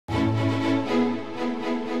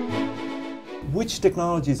which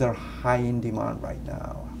technologies are high in demand right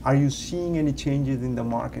now? Are you seeing any changes in the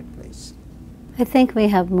marketplace? I think we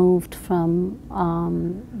have moved from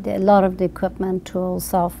a lot of the equipment, tools,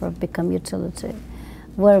 software become utility.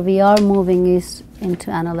 Where we are moving is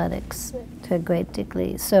into analytics to a great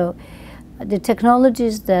degree. So the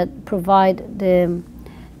technologies that provide the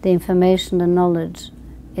information, the knowledge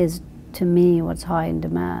is, to me, what's high in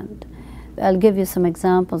demand. I'll give you some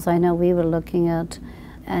examples. I know we were looking at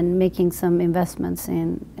and making some investments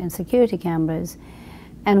in security cameras.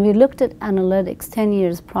 And we looked at analytics 10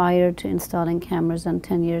 years prior to installing cameras and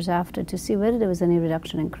 10 years after to see whether there was any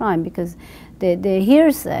reduction in crime, because the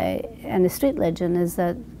hearsay and the street legend is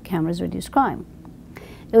that cameras reduce crime.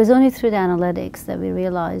 It was only through the analytics that we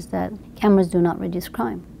realized that cameras do not reduce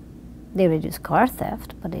crime. They reduce car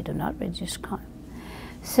theft, but they do not reduce crime.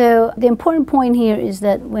 So the important point here is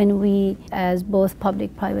that when we, as both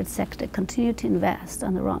public-private sector, continue to invest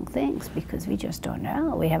on the wrong things because we just don't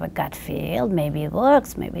know, we have a gut feel, maybe it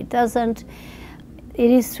works, maybe it doesn't,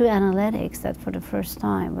 it is through analytics that for the first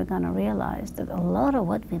time we're going to realize that a lot of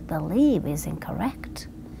what we believe is incorrect.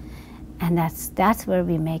 And that's where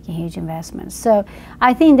we make a huge investment. So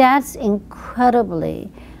I think that's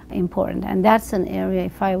incredibly important, and that's an area,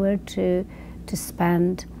 if I were to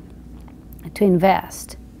spend, to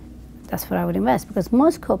invest, that's where I would invest, because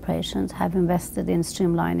most corporations have invested in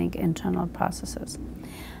streamlining internal processes.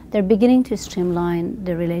 They're beginning to streamline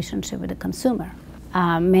the relationship with the consumer.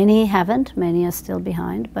 Many haven't, many are still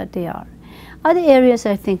behind, but they are. Other areas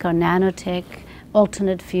I think are nanotech,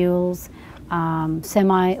 alternate fuels,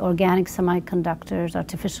 organic semiconductors,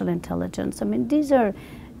 artificial intelligence. I mean, these are,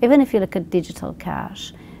 even if you look at digital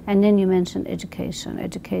cash, and then you mentioned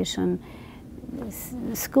education.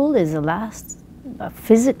 School is the last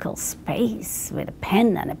physical space with a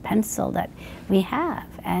pen and a pencil that we have,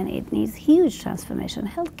 and it needs huge transformation.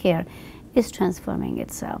 Healthcare is transforming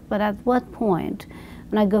itself, but at what point,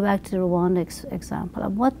 when I go back to the Rwanda example,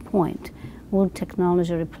 at what point will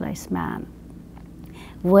technology replace man?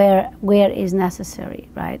 Where is necessary,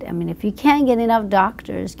 right? I mean, if you can't get enough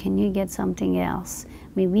doctors, can you get something else? I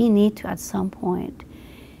mean, we need to, at some point,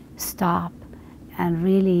 stop and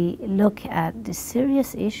really look at the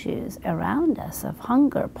serious issues around us of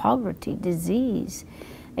hunger, poverty, disease.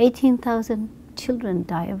 18,000 children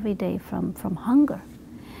die every day from hunger.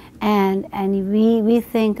 And we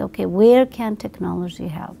think, okay, where can technology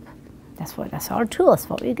help? That's our tool, that's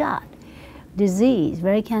what we got. Disease,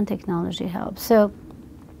 where can technology help? So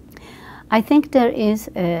I think there is,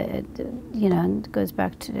 and it goes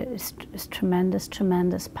back to this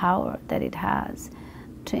tremendous power that it has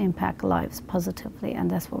to impact lives positively, and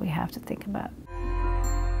that's what we have to think about.